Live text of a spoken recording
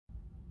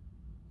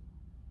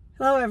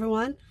Hello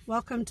everyone,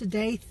 welcome to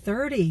day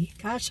 30.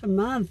 Gosh, a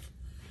month.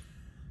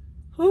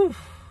 Whew,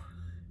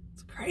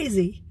 it's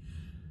crazy.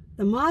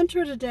 The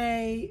mantra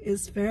today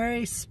is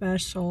very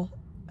special.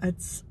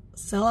 It's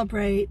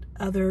celebrate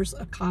others'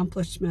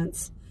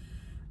 accomplishments.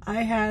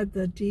 I had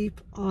the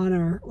deep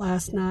honor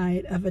last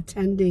night of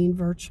attending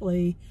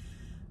virtually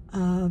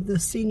the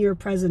senior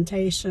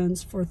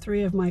presentations for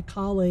 3 of my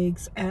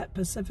colleagues at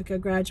Pacifica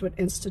Graduate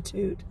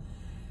Institute.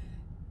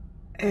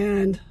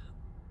 And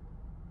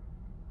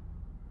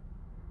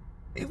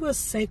it was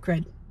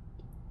sacred.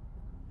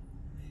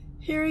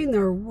 Hearing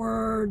their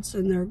words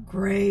and their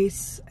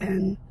grace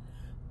and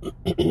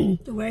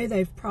the way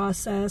they've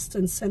processed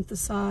and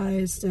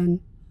synthesized and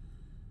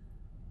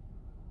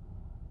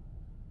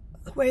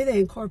the way they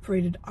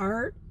incorporated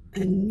art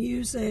and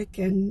music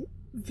and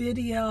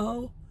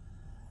video,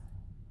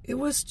 it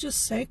was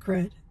just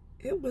sacred.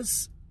 It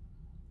was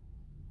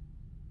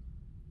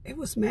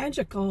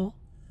magical.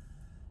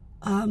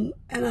 And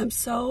I'm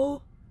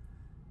so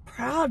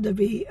proud to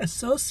be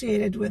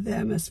associated with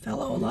them as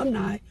fellow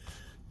alumni,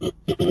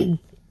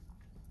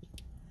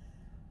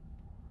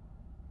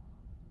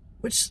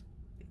 which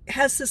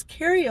has this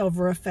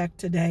carryover effect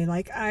today.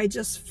 Like, I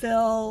just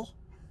feel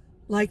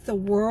like the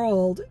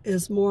world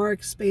is more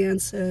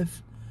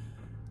expansive,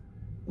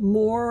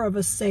 more of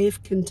a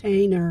safe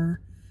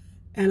container,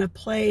 and a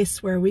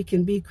place where we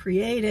can be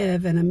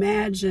creative and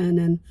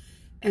imagine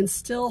and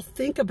still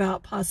think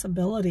about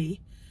possibility.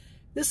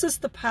 This is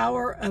the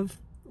power of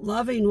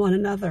loving one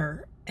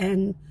another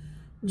and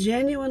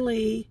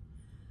genuinely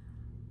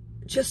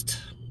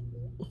just,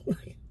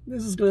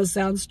 this is going to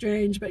sound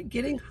strange, but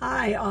getting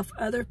high off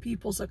other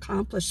people's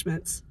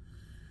accomplishments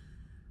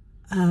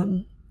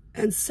and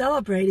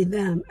celebrating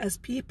them as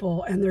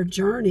people and their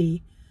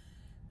journey.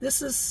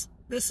 This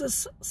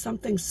is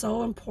something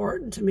so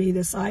important to me,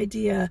 this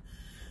idea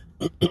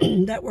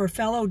that we're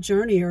fellow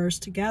journeyers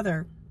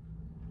together.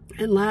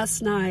 And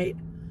last night,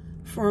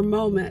 for a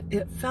moment,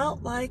 it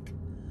felt like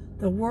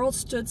the world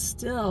stood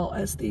still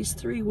as these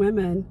 3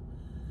 women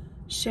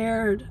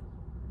shared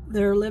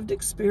their lived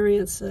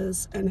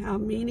experiences and how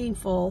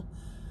meaningful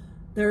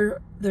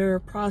their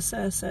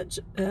process at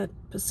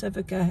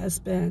Pacifica has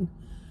been.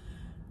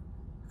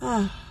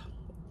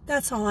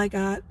 That's all I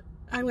got.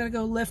 I'm going to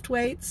go lift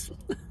weights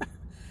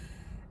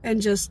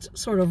and just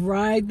sort of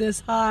ride this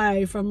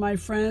high from my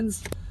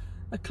friends'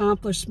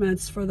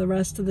 accomplishments for the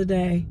rest of the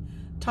day.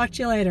 Talk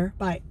to you later.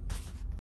 Bye.